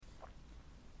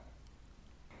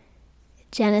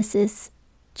Genesis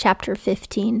chapter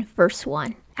 15, verse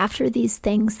 1. After these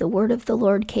things the word of the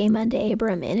Lord came unto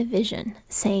Abram in a vision,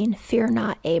 saying, Fear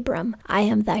not, Abram, I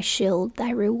am thy shield,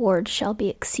 thy reward shall be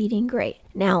exceeding great.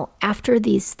 Now, after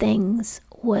these things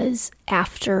was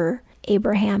after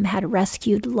Abraham had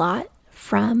rescued Lot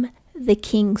from the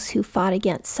kings who fought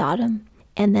against Sodom,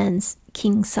 and then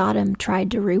King Sodom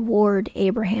tried to reward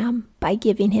Abraham by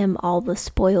giving him all the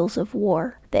spoils of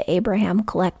war that Abraham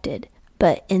collected.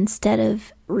 But instead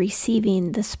of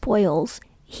receiving the spoils,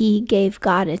 he gave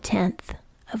God 1/10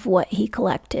 of what he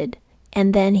collected.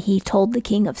 And then he told the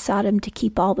king of Sodom to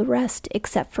keep all the rest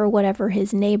except for whatever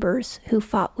his neighbors who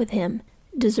fought with him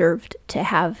deserved to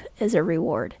have as a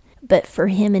reward. But for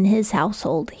him and his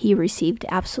household, he received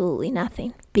absolutely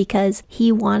nothing because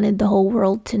he wanted the whole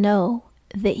world to know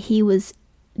that he was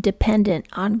dependent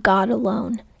on God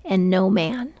alone and no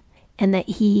man, and that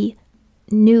he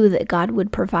knew that God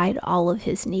would provide all of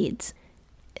his needs.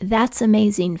 That's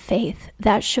amazing faith.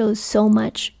 That shows so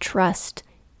much trust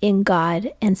in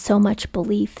God and so much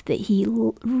belief that he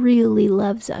really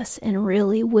loves us and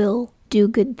really will do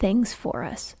good things for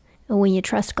us. And when you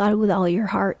trust God with all your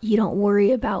heart, you don't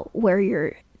worry about where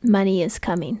your money is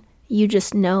coming. You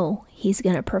just know he's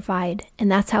going to provide.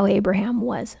 And that's how Abraham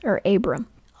was, or Abram.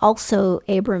 Also,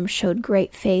 Abram showed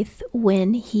great faith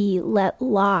when he let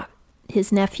Lot,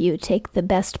 his nephew, take the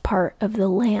best part of the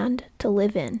land to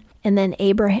live in. And then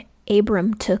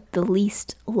Abram took the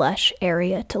least lush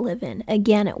area to live in.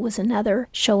 Again, it was another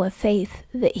show of faith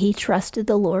that he trusted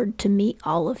the Lord to meet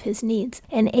all of his needs.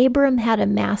 And Abram had a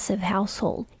massive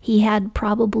household. He had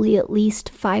probably at least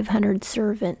 500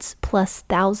 servants plus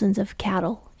thousands of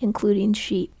cattle, including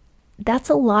sheep.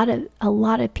 That's a lot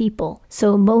of people.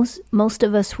 So most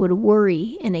of us would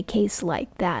worry in a case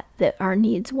like that our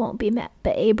needs won't be met.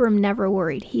 But Abram never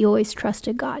worried. He always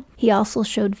trusted God. He also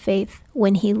showed faith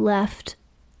when he left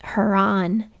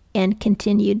Haran and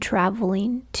continued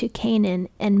traveling to Canaan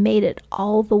and made it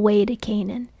all the way to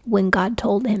Canaan when God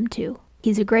told him to.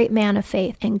 He's a great man of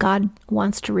faith, and God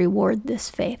wants to reward this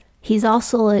faith. He's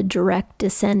also a direct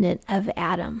descendant of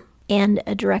Adam and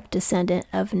a direct descendant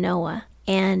of Noah.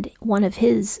 And one of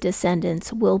his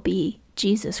descendants will be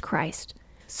Jesus Christ.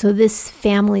 So this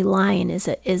family line is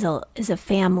a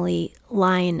family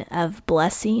line of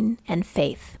blessing and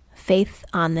faith. Faith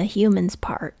on the human's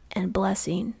part and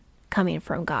blessing coming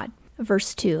from God.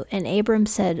 Verse 2, And Abram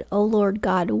said, O Lord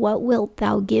God, what wilt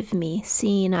thou give me,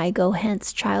 seeing I go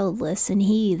hence childless, and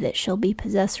he that shall be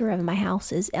possessor of my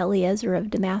house is Eliezer of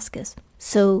Damascus?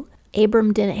 So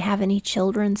Abram didn't have any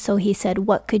children, so he said,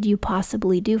 what could you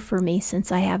possibly do for me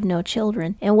since I have no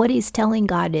children? And what he's telling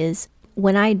God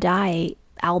when I die,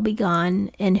 I'll be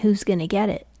gone, and who's going to get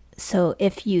it? So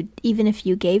even if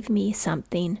you gave me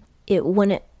something, it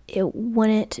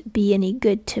wouldn't be any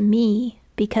good to me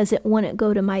because it wouldn't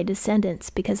go to my descendants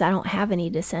because I don't have any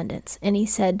descendants. And he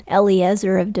said,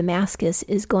 Eliezer of Damascus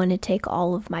is going to take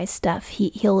all of my stuff.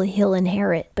 He'll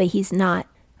inherit, but he's not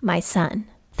my son.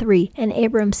 3, And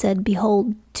Abram said,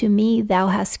 Behold, to me thou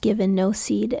hast given no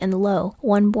seed, and lo,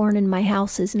 one born in my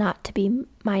house is not to be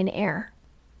mine heir.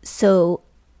 So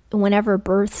whenever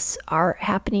births are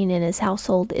happening in his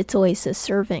household, it's always a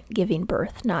servant giving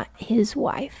birth, not his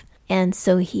wife. And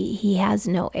so he has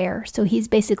no heir. So he's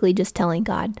basically just telling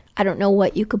God, I don't know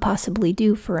what you could possibly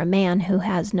do for a man who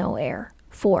has no heir.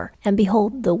 4, And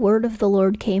behold, the word of the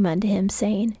Lord came unto him,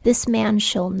 saying, This man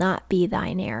shall not be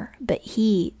thine heir, but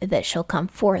he that shall come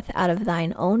forth out of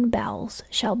thine own bowels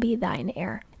shall be thine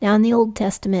heir. Now in the Old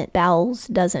Testament, bowels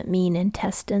doesn't mean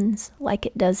intestines like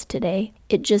it does today.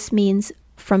 It just means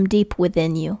from deep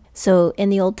within you. So in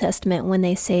the Old Testament, when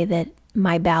they say that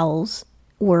my bowels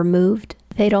were moved,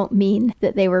 they don't mean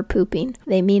that they were pooping.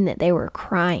 They mean that they were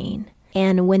crying.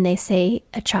 And when they say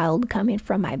a child coming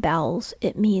from my bowels,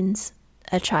 it means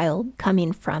a child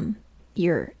coming from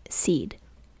your seed.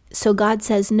 So God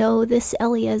says, no, this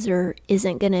Eliezer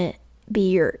isn't going to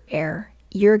be your heir.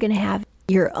 You're going to have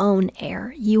your own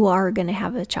heir. You are going to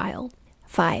have a child.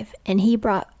 5, And he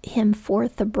brought him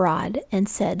forth abroad and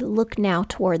said, Look now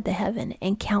toward the heaven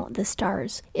and count the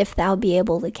stars, if thou be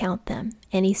able to count them.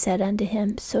 And he said unto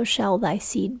him, So shall thy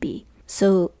seed be.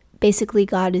 So basically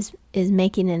God is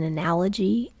making an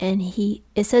analogy, and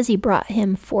it says he brought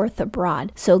him forth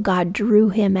abroad. So God drew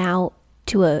him out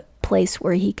to a place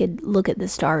where he could look at the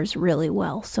stars really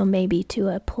well. So maybe to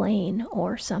a plain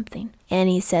or something. And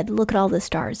he said, Look at all the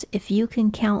stars. If you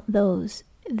can count those,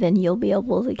 then you'll be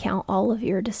able to count all of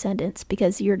your descendants,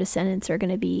 because your descendants are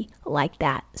going to be like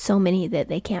that. So many that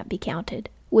they can't be counted,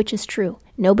 which is true.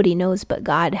 Nobody knows but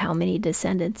God how many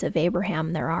descendants of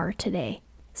Abraham there are today.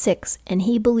 6, and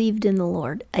he believed in the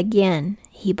Lord. Again,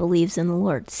 he believes in the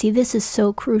Lord. See, this is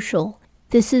so crucial.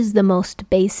 This is the most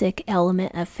basic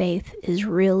element of faith, is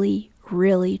really,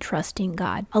 really trusting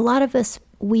God. A lot of us,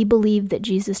 we believe that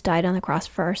Jesus died on the cross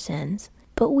for our sins,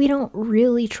 but we don't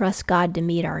really trust God to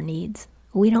meet our needs.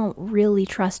 We don't really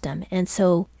trust him. And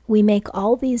so we make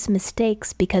all these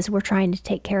mistakes because we're trying to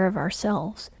take care of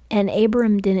ourselves. And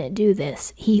Abram didn't do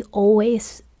this. He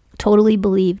always totally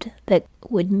believed that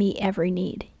would meet every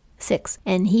need. 6,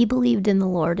 and he believed in the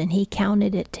Lord, and he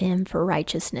counted it to him for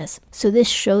righteousness. So this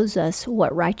shows us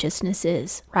what righteousness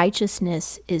is.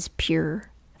 Righteousness is pure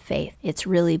faith. It's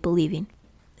really believing.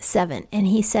 7, and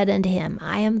he said unto him,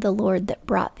 I am the Lord that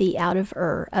brought thee out of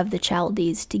Ur of the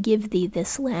Chaldees to give thee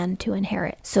this land to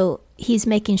inherit. So he's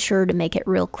making sure to make it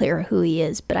real clear who he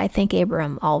is, but I think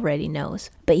Abram already knows.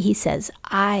 But he says,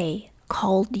 I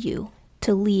called you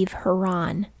to leave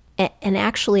Haran. And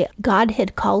actually, God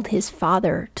had called his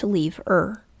father to leave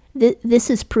Ur. This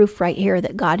is proof right here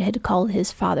that God had called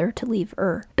his father to leave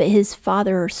Ur. But his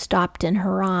father stopped in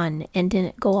Haran and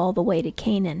didn't go all the way to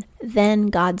Canaan. Then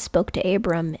God spoke to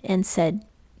Abram and said,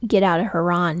 get out of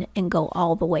Haran and go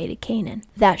all the way to Canaan.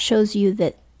 That shows you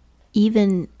that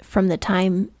even from the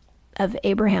time of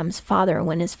Abraham's father,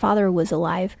 when his father was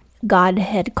alive, God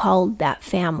had called that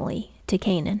family to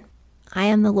Canaan. I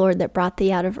am the Lord that brought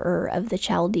thee out of Ur of the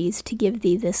Chaldees to give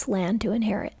thee this land to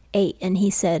inherit. 8, and he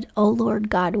said, O Lord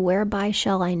God, whereby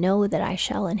shall I know that I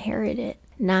shall inherit it?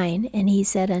 9, and he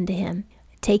said unto him,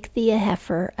 take thee a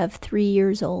heifer of 3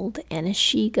 years old, and a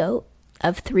she-goat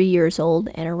of 3 years old,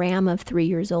 and a ram of 3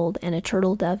 years old, and a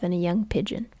turtle dove, and a young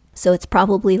pigeon. So it's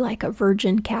probably like a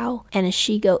virgin cow, and a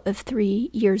she-goat of 3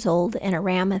 years old, and a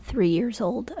ram of 3 years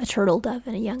old, a turtle dove,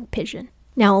 and a young pigeon.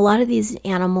 Now, a lot of these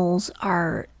animals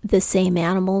are the same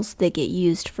animals that get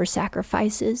used for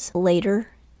sacrifices.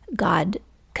 Later, God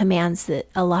commands that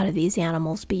a lot of these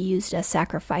animals be used as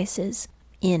sacrifices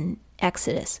in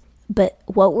Exodus. But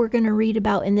what we're going to read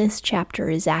about in this chapter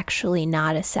is actually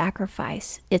not a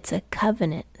sacrifice. It's a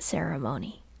covenant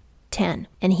ceremony. 10,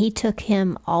 and he took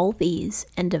him all these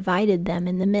and divided them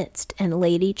in the midst and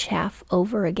laid each half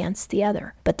over against the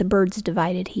other. But the birds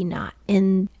divided he not.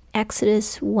 In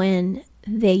Exodus, when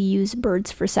they use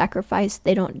birds for sacrifice,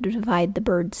 they don't divide the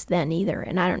birds then either.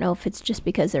 And I don't know if it's just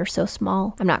because they're so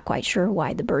small. I'm not quite sure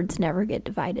why the birds never get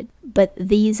divided. But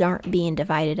these aren't being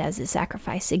divided as a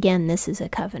sacrifice. Again, this is a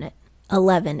covenant.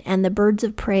 11, and the birds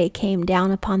of prey came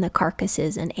down upon the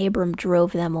carcasses, and Abram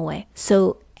drove them away.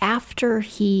 So after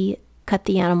he cut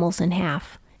the animals in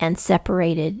half and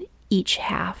separated each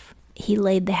half, he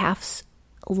laid the halves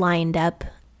lined up,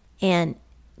 and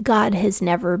God has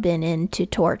never been into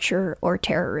torture or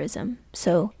terrorism.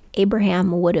 So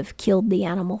Abraham would have killed the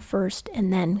animal first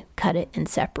and then cut it and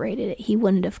separated it. He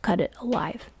wouldn't have cut it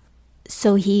alive.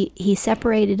 So he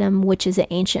separated them, which is an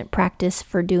ancient practice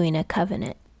for doing a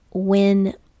covenant.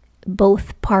 When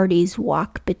both parties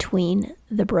walk between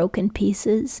the broken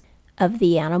pieces of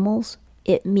the animals,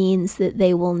 it means that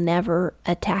they will never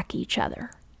attack each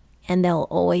other. And they'll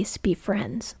always be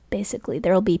friends, basically.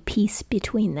 There'll be peace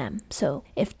between them. So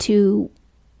if two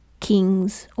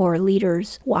kings or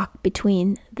leaders walk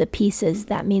between the pieces,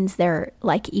 that means they're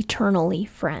like eternally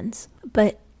friends.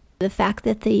 But the fact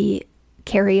that the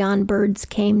carrion birds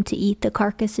came to eat the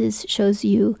carcasses shows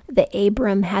you that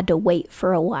Abram had to wait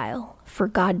for a while for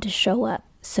God to show up.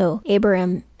 So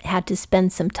Abram had to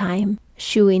spend some time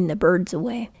shooing the birds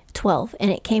away. 12, and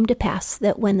it came to pass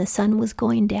that when the sun was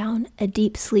going down, a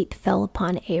deep sleep fell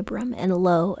upon Abram, and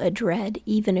lo, a dread,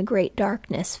 even a great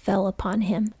darkness fell upon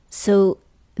him. So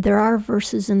there are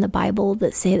verses in the Bible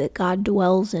that say that God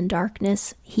dwells in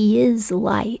darkness. He is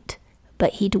light,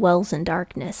 but he dwells in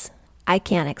darkness. I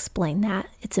can't explain that.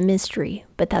 It's a mystery,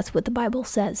 but that's what the Bible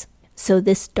says. So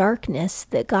this darkness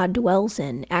that God dwells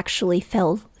in actually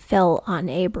fell on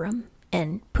Abram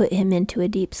and put him into a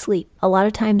deep sleep. A lot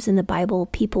of times in the Bible,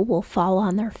 people will fall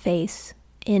on their face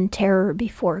in terror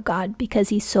before God because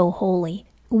he's so holy.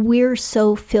 We're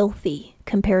so filthy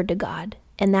compared to God.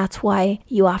 And that's why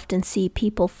you often see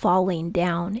people falling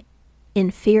down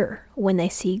in fear when they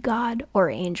see God or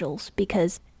angels,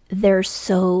 because they're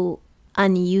so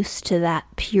unused to that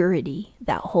purity,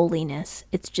 that holiness.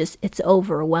 It's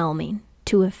overwhelming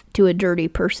to a dirty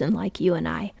person like you and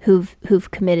I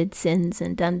who've committed sins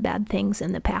and done bad things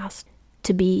in the past.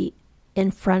 To be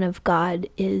in front of God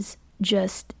is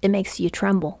just, it makes you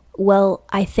tremble. Well,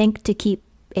 I think to keep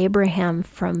Abraham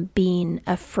from being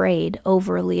afraid,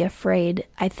 overly afraid,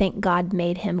 I think God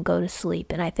made him go to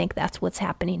sleep. And I think that's what's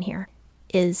happening here,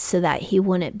 is so that he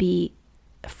wouldn't be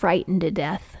frightened to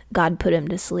death. God put him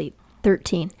to sleep.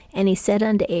 13. And he said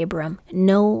unto Abram,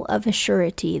 Know of a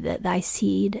surety that thy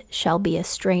seed shall be a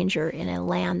stranger in a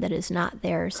land that is not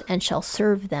theirs, and shall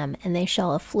serve them, and they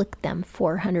shall afflict them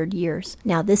 400 years.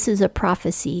 Now this is a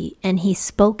prophecy, and he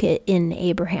spoke it in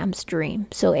Abraham's dream.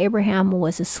 So Abraham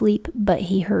was asleep, but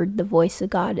he heard the voice of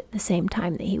God at the same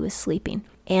time that he was sleeping.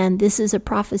 And this is a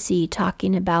prophecy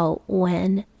talking about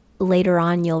when, later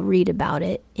on you'll read about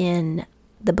it in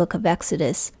the book of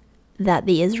Exodus, that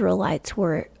the Israelites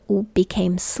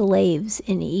became slaves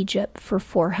in Egypt for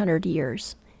 400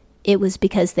 years. It was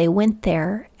because they went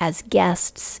there as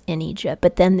guests in Egypt,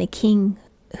 but then the king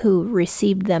who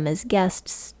received them as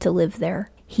guests to live there,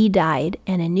 he died,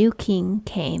 and a new king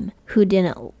came who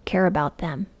didn't care about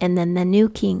them. And then the new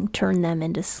king turned them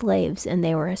into slaves, and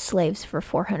they were slaves for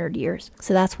 400 years.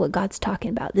 So that's what God's talking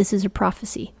about. This is a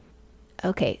prophecy.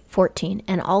 Okay, 14.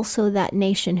 And also that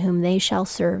nation whom they shall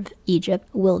serve, Egypt,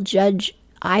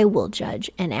 I will judge,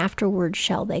 and afterward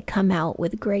shall they come out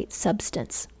with great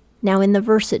substance. Now in the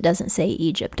verse it doesn't say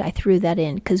Egypt. I threw that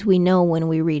in because we know when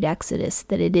we read Exodus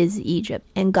that it is Egypt.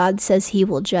 And God says he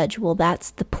will judge. Well,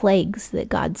 that's the plagues that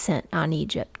God sent on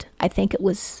Egypt. I think it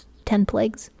was 10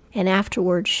 plagues. And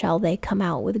afterward shall they come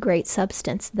out with great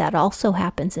substance. That also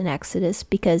happens in Exodus,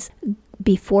 because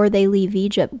before they leave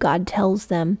Egypt, God tells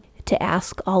them to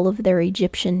ask all of their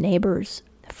Egyptian neighbors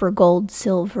for gold,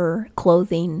 silver,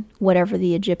 clothing, whatever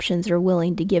the Egyptians are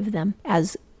willing to give them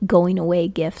as going away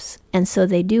gifts. And so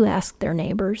they do ask their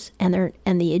neighbors, and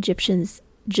the Egyptians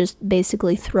just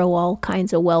basically throw all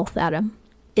kinds of wealth at them.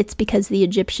 It's because the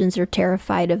Egyptians are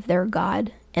terrified of their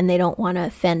God, and they don't want to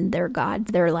offend their God.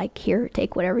 They're like, here,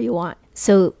 take whatever you want.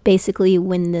 So basically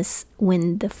when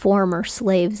the former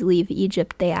slaves leave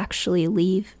Egypt, they actually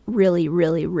leave really,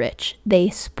 really rich. They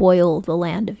spoil the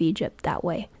land of Egypt that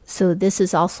way. So this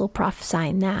is also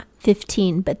prophesying that.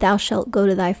 15, but thou shalt go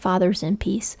to thy fathers in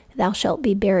peace. Thou shalt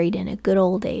be buried in a good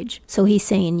old age. So he's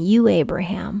saying, you,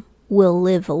 Abraham, will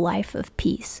live a life of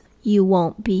peace. You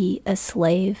won't be a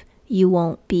slave. You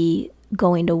won't be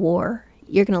going to war.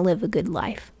 You're going to live a good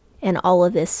life. And all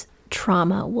of this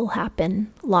trauma will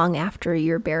happen long after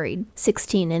you're buried.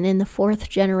 16, and in the 4th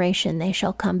generation they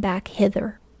shall come back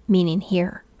hither, meaning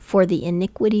here, for the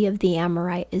iniquity of the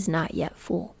Amorite is not yet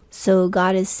full. So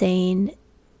God is saying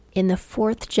in the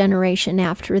 4th generation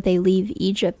after they leave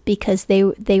Egypt, because they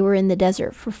were in the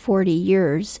desert for 40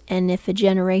 years, and if a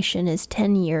generation is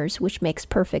 10 years, which makes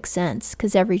perfect sense,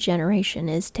 because every generation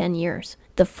is 10 years,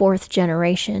 the 4th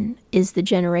generation is the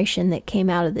generation that came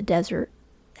out of the desert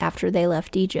after they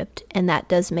left Egypt, and that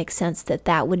does make sense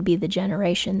that would be the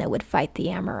generation that would fight the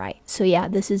Amorite. So yeah,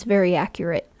 this is very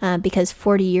accurate, because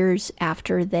 40 years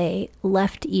after they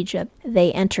left Egypt,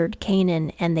 they entered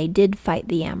Canaan, and they did fight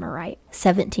the Amorite.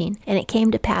 17, and it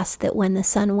came to pass that when the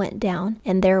sun went down,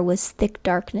 and there was thick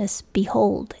darkness,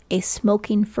 behold, a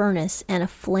smoking furnace and a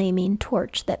flaming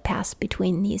torch that passed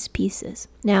between these pieces.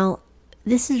 Now,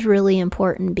 this is really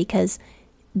important, because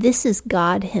this is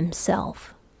God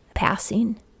himself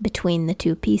passing between the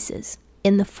two pieces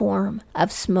in the form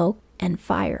of smoke and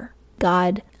fire.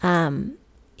 God,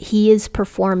 he is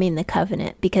performing the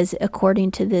covenant, because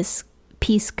according to this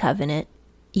peace covenant,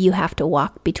 you have to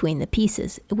walk between the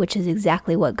pieces, which is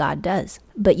exactly what God does.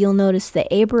 But you'll notice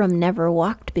that Abram never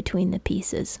walked between the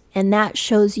pieces. And that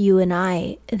shows you and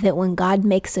I that when God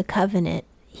makes a covenant,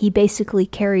 he basically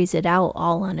carries it out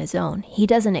all on his own. He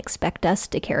doesn't expect us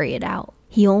to carry it out.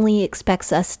 He only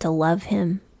expects us to love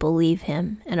him, believe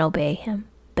him, and obey him.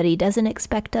 But he doesn't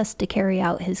expect us to carry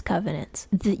out his covenants.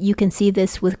 You can see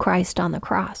this with Christ on the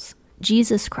cross.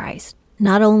 Jesus Christ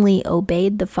not only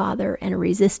obeyed the Father and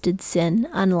resisted sin,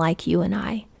 unlike you and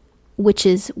I, which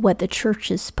is what the church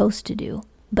is supposed to do,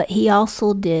 but he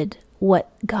also did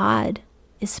what God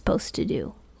is supposed to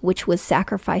do, which was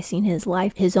sacrificing his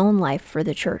life, his own life, for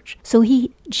the church. So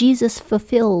Jesus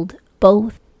fulfilled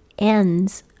both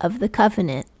ends of the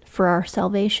covenant for our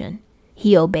salvation.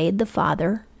 He obeyed the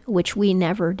Father, which we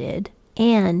never did,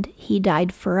 and he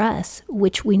died for us,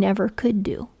 which we never could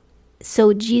do.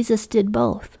 So Jesus did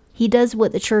both. He does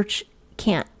what the church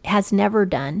has never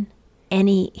done, and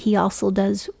he also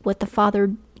does what the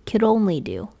Father could only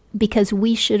do, because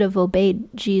we should have obeyed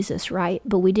Jesus, right?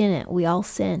 But we didn't. We all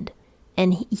sinned,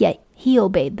 and yet he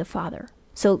obeyed the Father.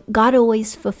 So God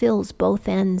always fulfills both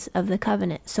ends of the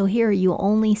covenant. So here you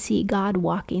only see God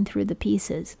walking through the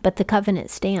pieces, but the covenant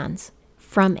stands.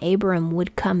 From Abram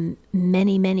would come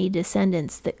many, many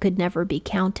descendants that could never be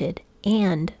counted,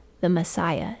 and the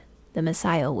Messiah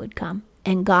would come.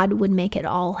 And God would make it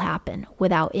all happen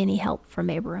without any help from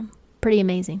Abram. Pretty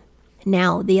amazing.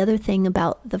 Now, the other thing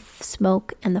about the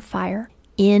smoke and the fire,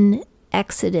 in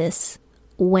Exodus,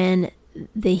 when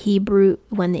the Hebrew,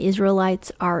 when the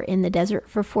Israelites are in the desert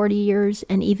for 40 years,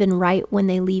 and even right when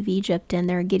they leave Egypt and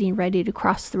they're getting ready to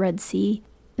cross the Red Sea,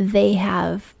 they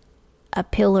have a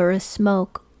pillar of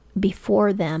smoke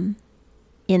before them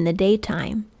in the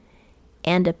daytime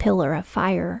and a pillar of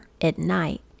fire at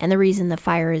night. And the reason the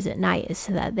fire is at night is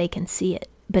so that they can see it.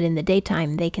 But in the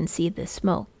daytime, they can see the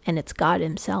smoke, and it's God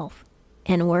himself.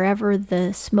 And wherever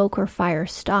the smoke or fire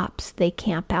stops, they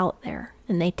camp out there,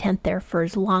 and they tent there for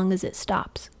as long as it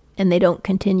stops. And they don't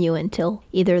continue until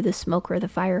either the smoke or the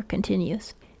fire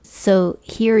continues. So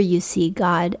here you see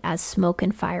God as smoke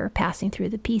and fire passing through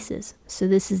the pieces. So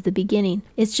this is the beginning.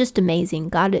 It's just amazing.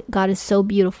 God is so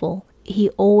beautiful. He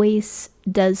always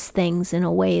does things in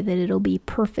a way that it'll be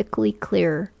perfectly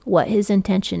clear what his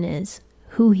intention is,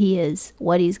 who he is,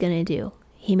 what he's going to do.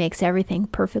 He makes everything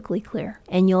perfectly clear.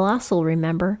 And you'll also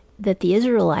remember that the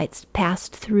Israelites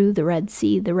passed through the Red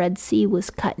Sea. The Red Sea was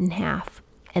cut in half.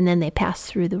 And then they passed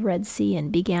through the Red Sea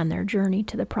and began their journey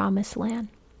to the Promised Land.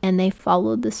 And they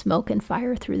followed the smoke and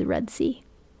fire through the Red Sea.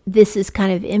 This is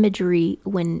kind of imagery.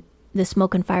 When the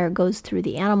smoke and fire goes through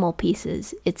the animal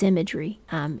pieces, it's imagery.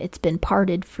 It's been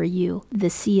parted for you. The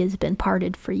sea has been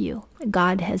parted for you.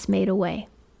 God has made a way.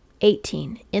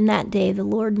 18. In that day the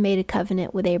Lord made a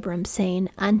covenant with Abram, saying,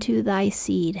 Unto thy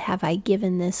seed have I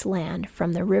given this land,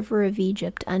 from the river of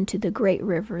Egypt unto the great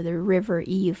river, the river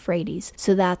Euphrates.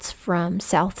 So that's from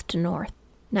south to north.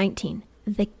 19.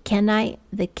 The Kenite,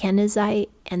 the Kenizzite,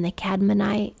 and the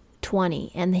Cadmonite,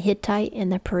 20. And the Hittite,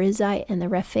 and the Perizzite, and the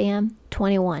Rephaim,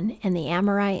 21. And the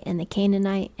Amorite, and the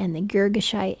Canaanite, and the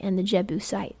Girgashite, and the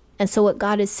Jebusite. And so what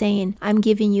God is saying, I'm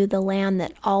giving you the land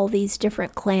that all these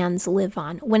different clans live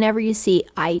on. Whenever you see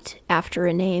Ite after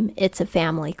a name, it's a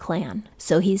family clan.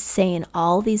 So he's saying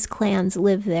all these clans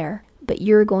live there, but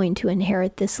you're going to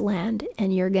inherit this land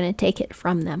and you're going to take it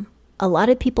from them. A lot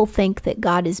of people think that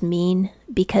God is mean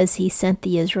because he sent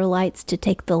the Israelites to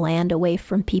take the land away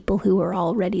from people who are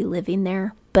already living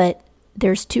there. But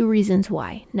there's two reasons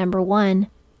why. Number one,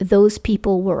 those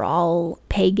people were all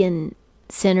pagan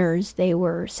sinners. They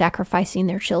were sacrificing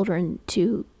their children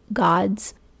to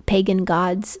gods, pagan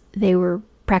gods. They were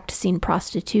practicing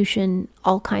prostitution,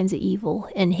 all kinds of evil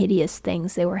and hideous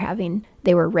things they were having.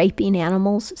 They were raping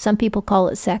animals. Some people call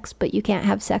it sex, but you can't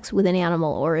have sex with an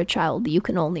animal or a child. You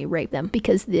can only rape them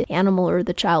because the animal or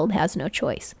the child has no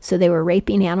choice. So they were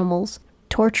raping animals,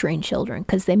 torturing children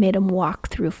because they made them walk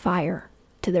through fire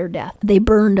to their death. They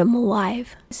burned them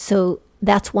alive. So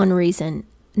that's one reason,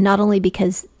 not only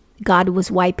because God was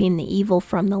wiping the evil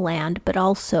from the land, but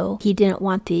also he didn't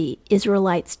want the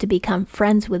Israelites to become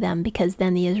friends with them, because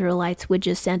then the Israelites would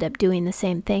just end up doing the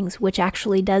same things, which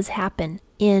actually does happen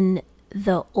in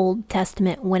the Old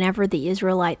Testament. Whenever the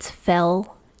Israelites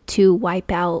fell to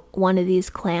wipe out one of these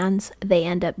clans, they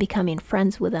end up becoming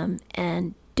friends with them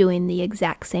and doing the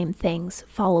exact same things,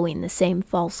 following the same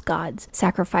false gods,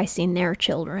 sacrificing their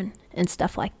children and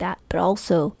stuff like that. But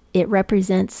also it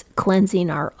represents cleansing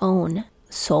our own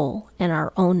soul and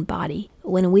our own body.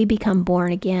 When we become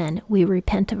born again, we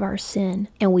repent of our sin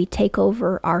and we take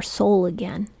over our soul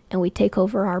again and we take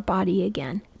over our body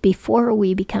again. Before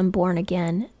we become born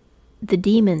again, the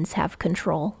demons have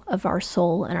control of our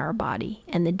soul and our body,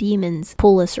 and the demons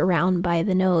pull us around by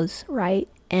the nose, right?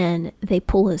 And they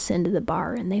pull us into the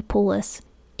bar, and they pull us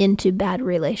into bad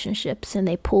relationships, and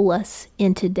they pull us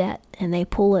into debt, and they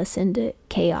pull us into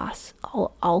chaos,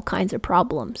 all kinds of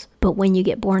problems. But when you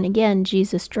get born again,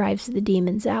 Jesus drives the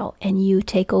demons out, and you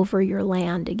take over your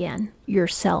land again,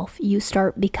 yourself. You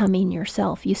start becoming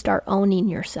yourself. You start owning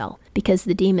yourself, because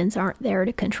the demons aren't there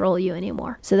to control you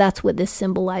anymore. So that's what this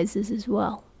symbolizes as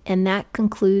well. And that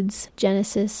concludes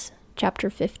Genesis chapter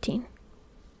 15.